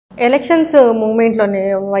Elections మూమెంట్లోనే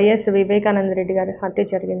YS Vivekananda Reddy గారి హత్య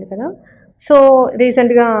జరిగింది కదా. సో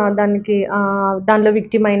రీసెంట్గా దానిలో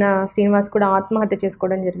విక్టిమ్ అయిన శ్రీనివాస్ కూడా ఆత్మహత్య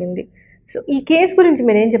చేసుకోవడం జరిగింది. సో ఈ కేసు గురించి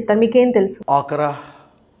మీరు ఏం చెప్తారు, మీకేం తెలుసు? ఆఖరా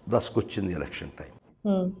దశకొచ్చింది ఎలక్షన్ టైం.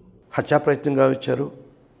 హత్యా ప్రయత్నంగా ఇచ్చారు.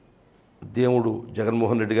 దేవుడు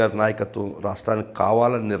జగన్మోహన్ రెడ్డి గారి నాయకత్వం రాష్ట్రానికి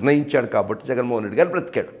కావాలని నిర్ణయించాడు కాబట్టి జగన్మోహన్ రెడ్డి గారు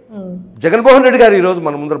బ్రతికాడు. జగన్మోహన్ రెడ్డి గారు ఈరోజు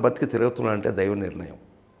మన ముందర బతికి తిరుగుతున్నా అంటే దైవ నిర్ణయం.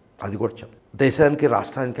 అది కూడా చెప్పు. దేశానికి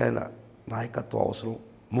రాష్ట్రానికి ఆయన నాయకత్వం అవసరం.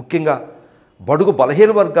 ముఖ్యంగా బడుగు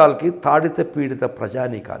బలహీన వర్గాలకి, తాడిత పీడిత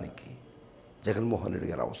ప్రజానీకానికి జగన్మోహన్ రెడ్డి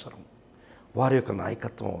గారు అవసరం. వారి యొక్క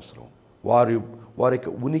నాయకత్వం అవసరం. వారి యొక్క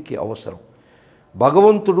ఉనికి అవసరం.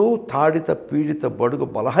 భగవంతుడు తాడిత పీడిత బడుగు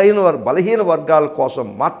బలహీన వర్గాల కోసం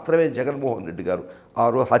మాత్రమే జగన్మోహన్ రెడ్డి గారు ఆ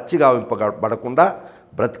రోజు హత్య గావింపబడకుండా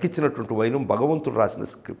బ్రతికించినటువంటి వైనం భగవంతుడు రాసిన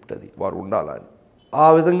స్క్రిప్ట్ అది. వారు ఉండాలని ఆ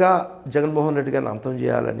విధంగా జగన్మోహన్ రెడ్డి గారిని అంతం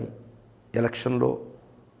చేయాలని ఎలక్షన్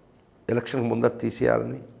ముందర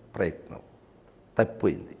తీసేయాలని ప్రయత్నం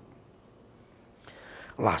తప్పిపోయింది.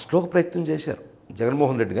 లాస్ట్లో ఒక ప్రయత్నం చేశారు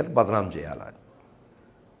జగన్మోహన్ రెడ్డి గారిని బదనాం చేయాలని.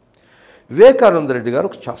 వివేకానంద రెడ్డి గారు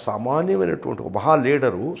ఒక సామాన్యమైనటువంటి ఒక మహా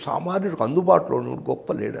లీడరు, సామాన్యుడికి అందుబాటులో ఉన్న గొప్ప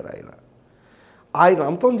లీడర్. ఆయన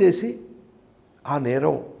అంతం చేసి ఆ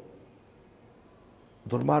నేరం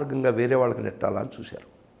దుర్మార్గంగా వేరే వాళ్ళకి నెట్టాలని చూశారు.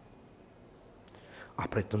 ఆ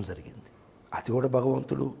ప్రయత్నం జరిగింది. అది కూడా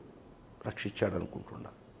భగవంతుడు రక్షించాడు అనుకుంటున్నా.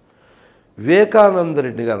 వివేకానంద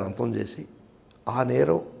రెడ్డి గారు అంతం చేసి ఆ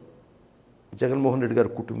నేరం జగన్మోహన్ రెడ్డి గారి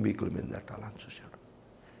కుటుంబీకుల మీద నెట్టాలని చూశాడు.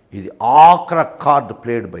 ఇది ఆఖరి card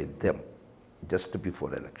played by them just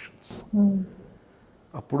before elections.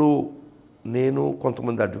 అప్పుడు నేను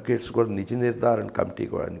కొంతమంది అడ్వకేట్స్ కూడా నిజ నిర్ధారణ కమిటీ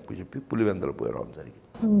కూడా చెప్పి పులివెందులు పోయడం జరిగింది.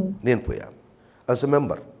 నేను పోయాను as a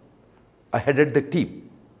member. I headed the team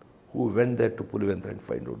who went there to Pulivendra and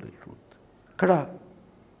find out the truth. ఇక్కడ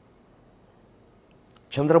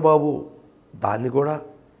చంద్రబాబు దాన్ని కూడా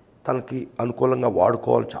తనకి అనుకూలంగా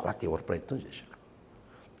వాడుకోవాలని చాలా తీవ్ర ప్రయత్నం చేశాడు.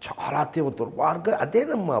 చాలా తీవ్ర దుర్మార్గం.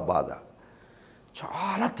 అదేనమ్మా బాధ.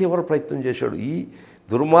 చాలా తీవ్ర ప్రయత్నం చేశాడు. ఈ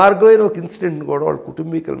దుర్మార్గమైన ఒక ఇన్సిడెంట్ని కూడా వాళ్ళ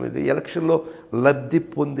కుటుంబీకుల మీద ఎలక్షన్లో లబ్ధి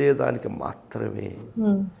పొందేదానికి మాత్రమే.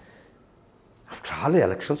 ఆఫ్టర్ ఆల్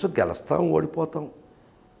ఎలక్షన్స్ గెలుస్తాం, ఓడిపోతాం.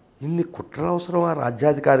 ఇన్ని కుట్రలు అవసరమా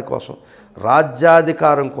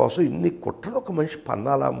రాజ్యాధికారం కోసం ఇన్ని కుట్రలు ఒక మనిషి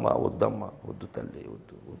పన్నాలమ్మా? వద్దమ్మా, వద్దు తల్లి,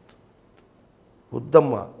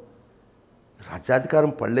 వద్దమ్మా.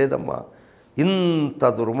 రాజ్యాధికారం పడలేదమ్మా. ఇంత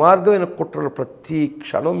దుర్మార్గమైన కుట్రలు ప్రతి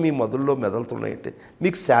క్షణం మీ మొదల్లో మెదలుతున్నాయంటే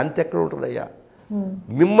మీకు శాంతి ఎక్కడ ఉంటుందయ్యా?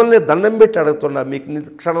 మిమ్మల్ని దండం పెట్టి అడుగుతున్నా, మీకు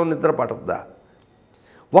క్షణం నిద్ర పడద్దా?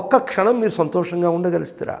 ఒక్క క్షణం మీరు సంతోషంగా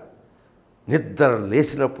ఉండగలుస్తారా? నిద్ర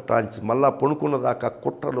లేచినప్పటి మళ్ళా పడుకున్న దాకా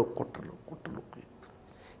కుట్రలు.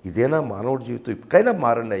 ఇదేనా మానవుడి జీవితం? ఇప్పటికైనా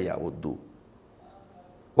మారండి అయ్యా, వద్దు.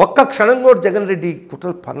 ఒక్క క్షణం కూడా జగన్ రెడ్డి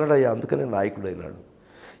కుట్రలు పన్నడయ్యా, అందుకనే నాయకుడైనాడు.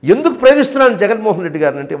 ఎందుకు ప్రేమిస్తున్నాను జగన్మోహన్ రెడ్డి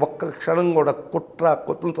గారిని అంటే ఒక్క క్షణం కూడా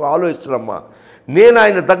కుట్రలతో ఆలోచిస్తున్నామ్మా. నేను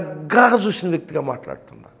ఆయన దగ్గరగా చూసిన వ్యక్తిగా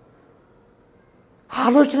మాట్లాడుతున్నా.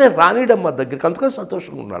 ఆలోచనే రానిడమ్మా దగ్గరికి, అందుకని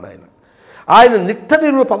సంతోషంగా ఉన్నాడు ఆయన నిట్ట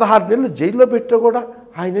నీళ్ళు 16 నెలలు జైల్లో పెట్టా కూడా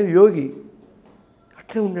ఆయన యోగి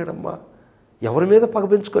అట్లే ఉన్నాడమ్మా. ఎవరి మీద పగ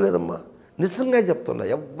పెంచుకోలేదమ్మా. నిజంగా చెప్తున్నా,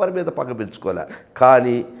 ఎవరి మీద పగ పెంచుకోలే.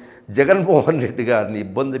 కానీ జగన్మోహన్ రెడ్డి గారిని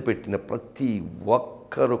ఇబ్బంది పెట్టిన ప్రతి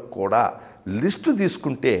ఒక్కరు కూడా లిస్టు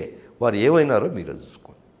తీసుకుంటే వారు ఏమైనారో మీరు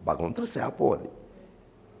చూసుకోండి. భగవంతుడు శాపం అది.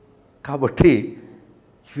 కాబట్టి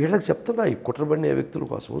వీళ్ళకి చెప్తున్నా, ఈ కుట్రబడిన వ్యక్తుల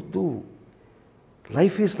కోసం వద్దు.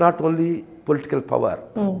 Life is not only political power.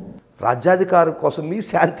 రాజ్యాధికారం కోసం మీ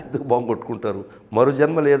శాంతి ఎందుకు బాగుంగొట్టుకుంటారు? మరో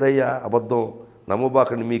జన్మ లేదయ్యా, అబద్ధం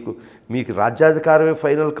నమ్మబాకండి. మీకు రాజ్యాధికారమే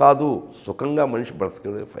ఫైనల్ కాదు, సుఖంగా మనిషి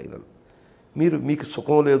బ్రతకడమే ఫైనల్. మీకు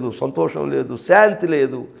సుఖం లేదు, సంతోషం లేదు, శాంతి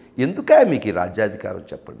లేదు, ఎందుకే మీకు ఈ రాజ్యాధికారం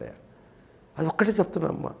చెప్పండి? అది ఒక్కటే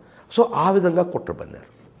చెప్తున్నామ్మా. సో ఆ విధంగా కుట్రబన్నారు.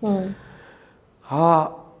 ఆ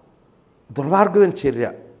దుర్మార్గమైన చర్య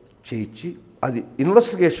చేయించి అది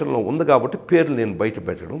ఇన్వెస్టిగేషన్లో ఉంది కాబట్టి పేర్లు నేను బయట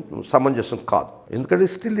పెట్టడం సమంజసం కాదు. ఎందుకంటే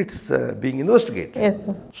still it's being investigate.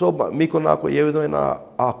 So మీకు నాకు ఏ విధమైన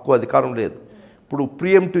హక్కు అధికారం లేదు. ఇప్పుడు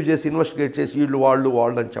ప్రియంటివ్ చేసి ఇన్వెస్టిగేట్ చేసి వాళ్ళు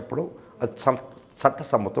అని చెప్పడం అది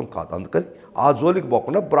చట్టసమ్మతం కాదు. అందుకని ఆ జోలికి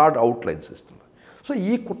పోకుండా బ్రాడ్ అవుట్లైన్స్ ఇస్తున్నారు. సో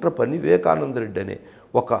ఈ కుట్ర పని వివేకానంద రెడ్డి అనే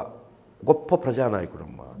ఒక గొప్ప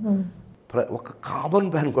ప్రజానాయకుడమ్మా, ఒక కామన్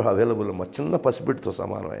మ్యాన్ కూడా అవైలబుల్ అమ్మా, చిన్న పసిబిడ్డతో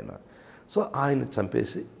సమానం ఆయన. సో ఆయన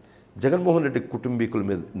చంపేసి జగన్మోహన్ రెడ్డి కుటుంబీకుల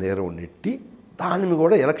మీద నేరం నెట్టి దానిని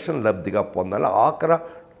కూడా ఎలక్షన్ లబ్ధిగా పొందాలి. ఆఖర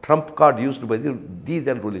Trump card used by the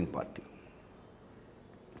then ruling party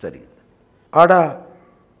జరిగింది. ఆడ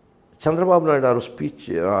చంద్రబాబు నాయుడు గారు స్పీచ్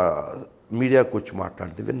మీడియాకు వచ్చి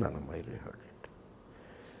మాట్లాడితే విన్నానమ్మా.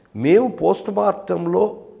 మేము పోస్ట్ మార్టంలో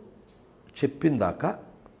చెప్పిందాక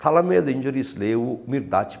తల మీద ఇంజరీస్ లేవు, మీరు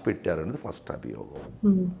దాచిపెట్టారనేది ఫస్ట్ అభియోగం.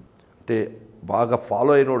 అంటే బాగా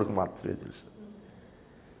ఫాలో అయినోడికి మాత్రమే తెలుసు.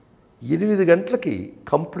 8 గంటలకి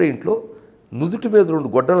కంప్లైంట్లో నుదుటి మీద 2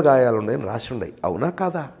 గొడ్డలు గాయాలున్నాయని రాసి ఉన్నాయి. అవునా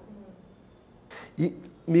కాదా?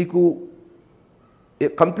 మీకు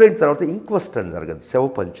కంప్లైంట్ తర్వాత ఇంక్వెస్ట్ అని జరగదు, శవ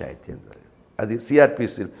పంచాయతీ అని జరగదు. అది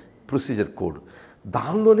సిఆర్పిసి ప్రొసీజర్ కోడ్.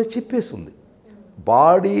 దానిలోనే చెప్పేసింది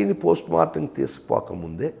బాడీని పోస్ట్ మార్టం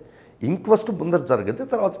తీసుకోకముందే ఇంక్వెస్ట్ ముందర జరగదు,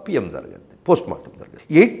 తర్వాత పిఎం జరగదు, పోస్ట్ మార్టం జరగదు.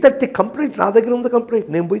 8:30 కంప్లైంట్ నా దగ్గర ఉంది. కంప్లైంట్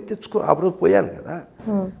నేను పోయి ఆ రోజు పోయాను కదా.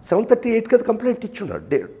 7:38 కదా కంప్లైంట్ ఇచ్చున్నాడు.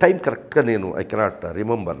 టైం కరెక్ట్గా నేను I cannot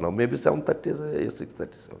remember now, maybe 7:30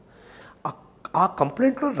 6:37. ఆ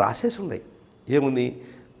కంప్లైంట్లో రాసేసి ఉన్నాయి ఏముని,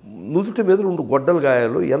 నుదుటి మీద 2 గొడ్డలు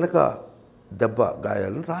గాయాలు, వెనక దెబ్బ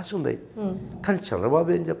గాయాలు రాసి ఉన్నాయి. కానీ చంద్రబాబు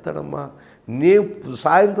ఏం చెప్తాడమ్మా, నేను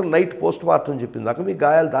సాయంత్రం నైట్ పోస్ట్ మార్టం చెప్పింది దాకా మీ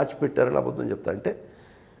గాయాలు దాచిపెట్టారని అబద్ధం చెప్తా. అంటే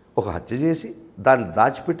ఒక హత్య చేసి దాన్ని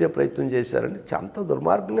దాచిపెట్టే ప్రయత్నం చేశారని అంత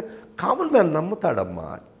దుర్మార్గంగా కామన్ మ్యాన్ నమ్ముతాడమ్మా.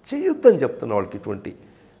 చేయొద్దని చెప్తున్న వాళ్ళకి ఇటువంటి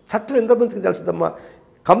చట్టం ఎంతమందికి తెలుస్తుందమ్మా?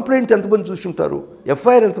 కంప్లైంట్ ఎంతమంది చూసి ఉంటారు,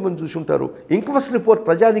 ఎఫ్ఐఆర్ ఎంతమంది చూసి ఉంటారు, ఇంక్వెస్ట్ రిపోర్ట్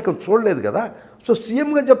ప్రజానీకం చూడలేదు కదా. సో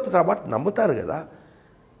సీఎంగా చెప్తున్నారు బట్ నమ్ముతారు కదా.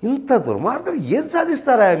 ఇంత దుర్మార్గం ఏం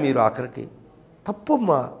సాధిస్తారా మీరు? ఆఖరికి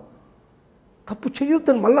తప్పమ్మా, తప్పు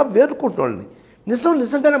చేయొద్దని మళ్ళీ వేరుకుంటున్న వాళ్ళని.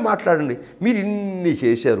 నిజంగానే మాట్లాడండి. మీరు ఇన్ని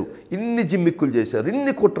చేశారు, ఇన్ని జిమ్మిక్కులు చేశారు,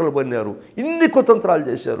 ఇన్ని కుట్రలు పన్నారు, ఇన్ని కుతంత్రాలు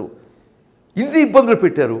చేశారు, ఇన్ని ఇబ్బందులు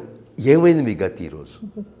పెట్టారు, ఏమైంది మీ గతి ఈరోజు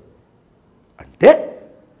అంటే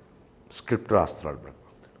స్క్రిప్ట్ రాస్తున్నాడు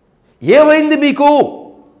భగవంతుడు. ఏమైంది మీకు?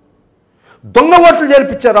 దొంగ ఓట్లు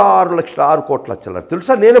జరిపించారు 6 కోట్ల చిల్లర.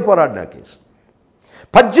 తెలుసా, నేనే పోరాడిన కేసు.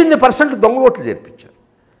 18% దొంగ ఓట్లు చేర్పించారు.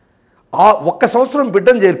 ఆ 1 సంవత్సరం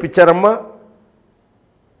బిడ్డను చేర్పించారమ్మా.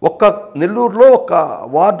 ఒక్క నెల్లూరులో ఒక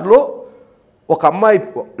వార్డులో ఒక అమ్మాయి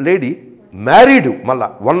లేడీ మ్యారీడు, మళ్ళా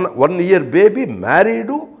 1 year baby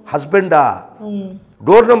married, హస్బెండా,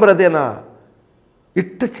 door number అదేనా,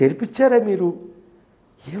 ఇట్ట చేర్పించారా మీరు?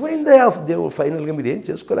 ఏమైందా దేవుడు? ఫైనల్గా మీరు ఏం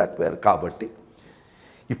చేసుకోలేకపోయారు. కాబట్టి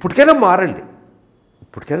ఇప్పటికైనా మారండి,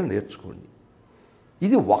 ఇప్పటికైనా నేర్చుకోండి.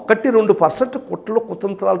 ఇది 1-2% కుట్రలు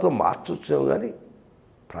కుతంత్రాలతో మార్చొచ్చాము కానీ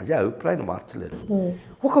ప్రజా అభిప్రాయాన్ని మార్చలేరు.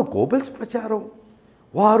 ఒక గోబెల్స్ ప్రచారం,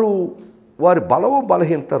 వారి బలము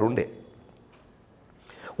బలహీనత రెండే.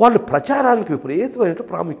 వాళ్ళు ప్రచారానికి విపరీతమైన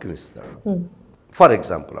ప్రాముఖ్యం ఇస్తాడు. ఫర్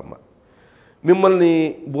ఎగ్జాంపుల్ అమ్మ, మిమ్మల్ని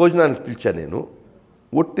భోజనానికి పిలిచా, నేను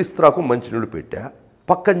ఒట్టిస్త్రాకు మంచినీళ్ళు పెట్టా,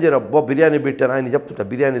 పక్కన జరబ్బా బిర్యానీ పెట్టాను, ఆయన చెప్తుంటా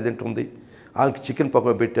బిర్యానీ తింటుంది, ఆయనకి చికెన్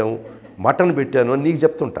పకోడీ పెట్టాము, మటన్ పెట్టాను అని నీకు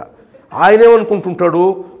చెప్తుంటా. ఆయనేమనుకుంటుంటాడు,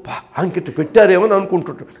 ఆయనకిట్టు పెట్టారేమో అని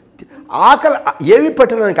అనుకుంటుంటాడు. ఆకలి ఏమి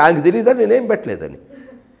పెట్టడానికి ఆయనకు తెలియదని నేనేం పెట్టలేదని.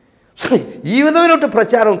 సో ఈ విధమైన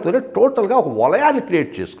ప్రచారంతోనే టోటల్గా ఒక వలయాన్ని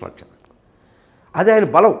క్రియేట్ చేసుకున్నట్టు. అది ఆయన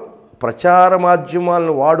బలం. ప్రచార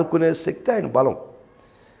మాధ్యమాలను వాడుకునే శక్తి ఆయన బలం.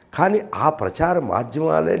 కానీ ఆ ప్రచార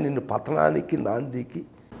మాధ్యమాలే నిన్ను పతనానికి నాందికి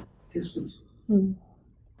తీసుకుంది.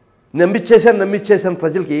 నమ్మిచ్చేసాను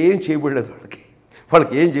ప్రజలకి ఏం చేయబడలేదు.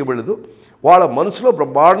 వాళ్ళకి ఏం చేయబడలేదు. వాళ్ళ మనసులో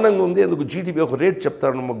బ్రహ్మాండంగా ఉంది. ఎందుకు జీడిపి ఒక రేట్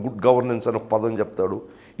చెప్తాడు, గుడ్ గవర్నెన్స్ అని ఒక పదం చెప్తాడు,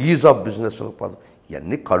 ఈజ్ ఆఫ్ బిజినెస్ అని ఒక పదం.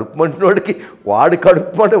 ఇవన్నీ కడుపుమంటున్నోడికి వాడి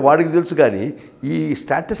కడుపుమంటే వాడికి తెలుసు. కానీ ఈ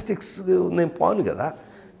స్టాటిస్టిక్స్ నేను పోను కదా.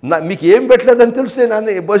 మీకు ఏం పెట్టలేదని తెలుసు. నేను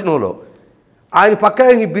అన్న భోజనంలో ఆయన పక్కన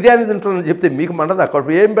ఈ బిర్యానీ తింటున్నాను చెప్తే మీకు మండదు.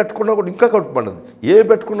 కడుపు ఏం పెట్టుకున్నా కూడా ఇంకా కడుపు మండదు. ఏం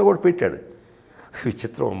పెట్టుకున్నా కూడా పెట్టాడు.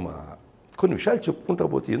 విచిత్రం అమ్మా. కొన్ని విషయాలు చెప్పుకుంటా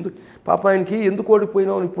పోతే ఎందుకు పాప ఆయనకి ఎందుకు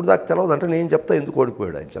ఓడిపోయినావు ఇప్పుడు దాకా తెలియదు అంటే నేను చెప్తా ఎందుకు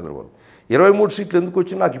ఓడిపోయాడు ఆయన చంద్రబాబు. 23 సీట్లు ఎందుకు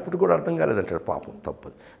వచ్చినా నాకు ఇప్పుడు కూడా అర్థం కాలేదంటాడు. పాపం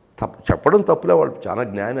తప్పు చెప్పడం తప్పులే. వాళ్ళు చాలా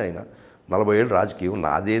జ్ఞానం. ఆయన 40 ఏళ్ళు రాజకీయం,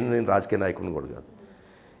 నాదేంది, నేను రాజకీయ నాయకుడిని కూడా కాదు.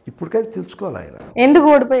 ఇప్పటికైతే తెలుసుకోవాలి ఆయన ఎందుకు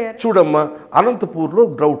ఓడిపోయారు. చూడమ్మా, అనంతపూర్లో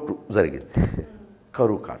డ్రౌట్ జరిగింది,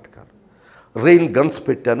 కరువు కాటకాలు, రెయిన్ గన్స్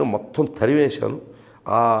పెట్టాను, మొత్తం తరివేశాను.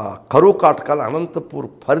 ఆ కరువు కాటకాలు అనంతపూర్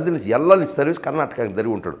పరిధి నుంచి ఎల్లని సర్వీస్ కర్ణాటకకి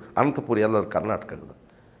జరిగి ఉంటాడు. అనంతపూర్ ఎల్లరు కర్ణాటక కదా.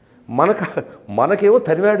 మనకేమో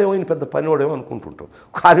తరివాడేమో ఈయన పెద్ద పనివాడేమో అనుకుంటుంటాం.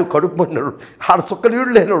 కానీ కడుపు పడినాడు, ఆడ సుక్క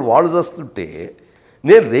నీళ్ళు లేనివాడు వాళ్ళు చేస్తుంటే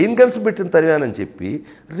నేను రెయిన్ గన్స్ పెట్టిన తరివానని చెప్పి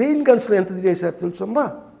రెయిన్ గన్స్లో ఎంత తినేసారు తెలుసమ్మా?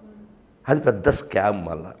 అది పెద్ద స్కామ్.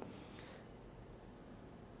 మళ్ళా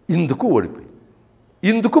ఇందుకు ఓడిపోయింది.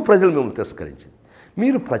 ఇందుకు ప్రజలు మిమ్మల్ని తిరస్కరించింది.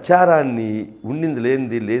 మీరు ప్రచారాన్ని ఉండింది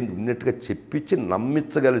లేనిది ఉన్నట్టుగా చెప్పించి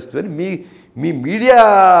నమ్మించగలిస్తే మీ మీడియా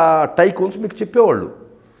టైకోన్స్ మీకు చెప్పేవాళ్ళు,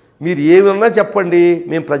 మీరు ఏమన్నా చెప్పండి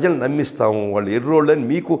మేము ప్రజలు నమ్మిస్తాము, వాళ్ళు ఎర్రోళ్ళు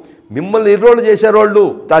అని మిమ్మల్ని ఎర్రోళ్ళు చేశారు వాళ్ళు.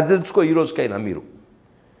 అది తెలుసుకో. ఈ రోజుకైనా మీరు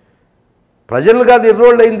ప్రజలు కాదు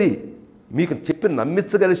ఎర్రోళ్ళు అయింది. మీకు చెప్పి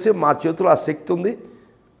నమ్మించగలిస్తే మా చేతిలో ఆ శక్తి ఉంది.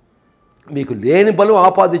 మీకు లేని బలం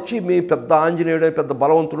ఆపాదించి మీ పెద్ద ఆంజనేయుడు, పెద్ద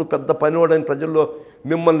బలవంతుడు, పెద్ద పనివాడని ప్రజల్లో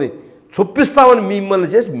మిమ్మల్ని చొప్పిస్తామని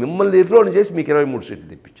మిమ్మల్ని ఎర్రోని చేసి మీకు 23 సీట్లు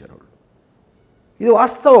తెప్పించారు వాళ్ళు. ఇది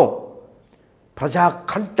వాస్తవం.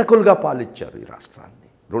 ప్రజాకంటకులుగా పాలించారు ఈ రాష్ట్రాన్ని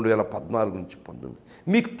 2014 నుంచి 19.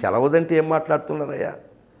 మీకు తెలవదంటే ఏం మాట్లాడుతున్నారయ్యా?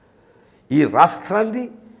 ఈ రాష్ట్రాన్ని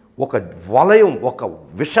ఒక వలయం, ఒక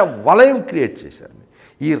విష వలయం క్రియేట్ చేశారు.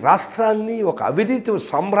 ఈ రాష్ట్రాన్ని ఒక అవినీతి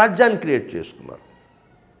సామ్రాజ్యాన్ని క్రియేట్ చేసుకున్నారు.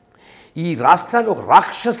 ఈ రాష్ట్రాన్ని ఒక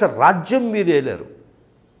రాక్షస రాజ్యం మీరు వేయలేరు.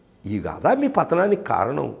 ఈ కాదా మీ పతనానికి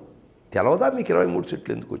కారణం? తెలవదా మీకు 23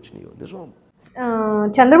 సీట్లు ఎందుకు వచ్చినాయో? నిజం.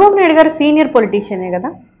 చంద్రబాబు నాయుడు గారు సీనియర్ పొలిటీషియనే కదా,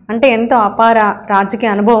 అంటే ఎంతో అపార రాజకీయ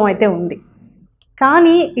అనుభవం అయితే ఉంది.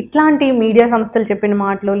 కానీ ఇట్లాంటి మీడియా సంస్థలు చెప్పిన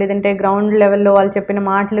మాటలు, లేదంటే గ్రౌండ్ లెవెల్లో వాళ్ళు చెప్పిన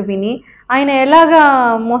మాటలు విని ఆయన ఎలాగా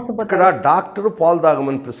మోసపోతారు? ఇక్కడ డాక్టర్ పాలు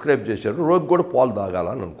తాగమని ప్రిస్క్రైబ్ చేశాడు, రోగి కూడా పాలు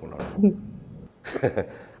తాగాలని అనుకున్నాడు.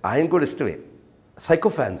 ఆయన కూడా ఇష్టమే.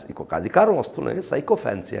 సైకోఫాన్స్, ఇంకొక అధికారం వస్తున్నాయి,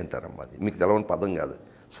 సైకోఫాన్సీ అంటారమ్మా. అది మీకు తెలవని పదం కాదు.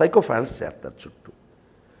 సైకోఫాన్స్ చేస్తారు చుట్టూ.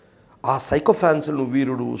 ఆ సైకోఫాన్స్ నువ్వు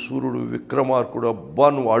వీరుడు, సూర్యుడు, విక్రమార్కుడు, అబ్బా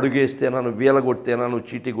నువ్వు అడుగేస్తేనా, నువ్వు వీల కొడితేనా, నువ్వు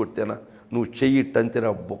చీటీ కొడితేనా, నువ్వు చెయ్యి అంతేనా,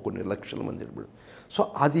 అబ్బా కొన్ని లక్షల మంది. సో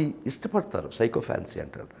అది ఇష్టపడతారు, సైకోఫాన్సీ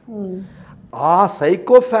అంటారు. ఆ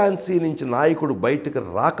సైకోఫాన్సీ నుంచి నాయకుడు బయటకు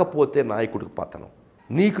రాకపోతే నాయకుడికి పతనం.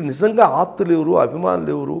 నీకు నిజంగా ఆప్తులు ఎవరు,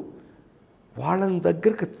 అభిమానులు ఎవరు, వాళ్ళని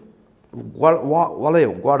దగ్గరికి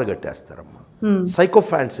వలయం గోడ కట్టేస్తారమ్మా.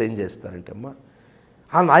 సైకోఫాన్స్ ఏం చేస్తారంటే అమ్మా,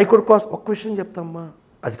 ఆ నాయకుడి కోసం ఒక్క విషయం చెప్తామ్మా.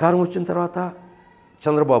 అధికారం వచ్చిన తర్వాత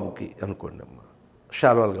చంద్రబాబుకి అనుకోండి అమ్మా,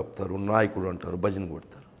 శాలువాలు కప్పుతారు, నాయకుడు అంటారు, భజన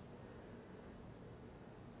కొడతారు.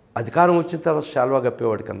 అధికారం వచ్చిన తర్వాత శాలువా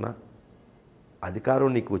కప్పేవాడి కన్నా అధికారం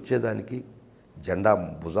నీకు వచ్చేదానికి జెండా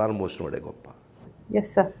భుజాన మోసినవాడే గొప్ప.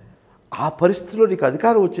 Yes sir. ఆ పరిస్థితిలో నీకు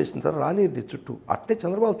అధికారం వచ్చేసిన తర్వాత రాని నీ చుట్టూ అట్టే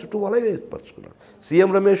చంద్రబాబు చుట్టూ వలయం ఏర్పరచుకున్నాడు.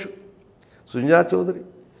 సీఎం రమేష్, సుజనా చౌదరి,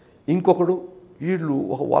 ఇంకొకడు, వీళ్ళు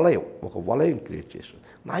ఒక వలయం క్రియేట్ చేశారు.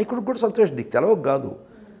 నాయకుడికి కూడా సంతోషం, నీకు తెలవక కాదు.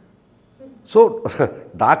 సో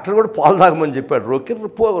డాక్టర్ కూడా పాలు తాగమని చెప్పాడు,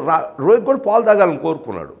 రోగి కూడా పాలు తాగాలని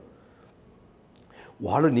కోరుకున్నాడు.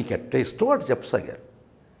 వాళ్ళు నీకు ఎట్ట ఇష్టం అటు చెప్పసాగారు.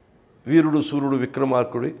 వీరుడు, సూర్యుడు,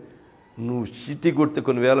 విక్రమార్కుడు, నువ్వు చీటీ కొడితే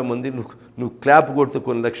కొన్ని వేల మంది, నువ్వు క్లాప్ కొడితే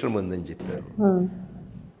కొన్ని లక్షల మంది అని చెప్పారు.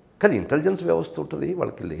 కానీ ఇంటెలిజెన్స్ వ్యవస్థ ఉంటుంది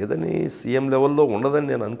వాళ్ళకి, లేదని సీఎం లెవెల్లో ఉండదని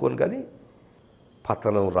నేను అనుకోను. కానీ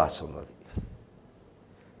పతనం రాసి ఉన్నది,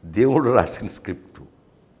 దేవుడు రాసిన స్క్రిప్టు,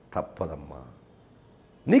 తప్పదమ్మా.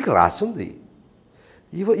 నీకు రాసింది,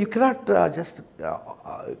 you cannot just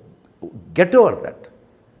get over that.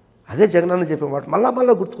 అదే జగనన్న చెప్పే మాట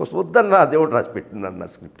మళ్ళా గుర్తుకొస్తుంది, వద్దన్నా దేవుడు రాసి పెట్టిందన్న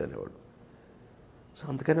స్క్రిప్ట్ అనేవాడు. సో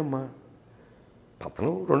అందుకనమ్మా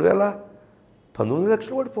పతనం 2019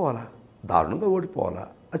 లక్షలు ఓడిపోవాలా, దారుణంగా ఓడిపోవాలా,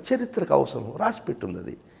 అది చరిత్రకు అవసరం, రాసి పెట్టింది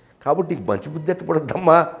అది. కాబట్టి నీకు మంచి బుద్ధి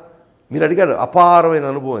ఎట్టపడద్దమ్మా. మీరు అడిగారు అపారమైన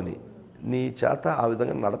అనుభవం అని, నీ చేత ఆ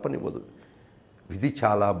విధంగా నడపనివ్వదు. విధి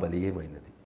చాలా బలీయమైనది.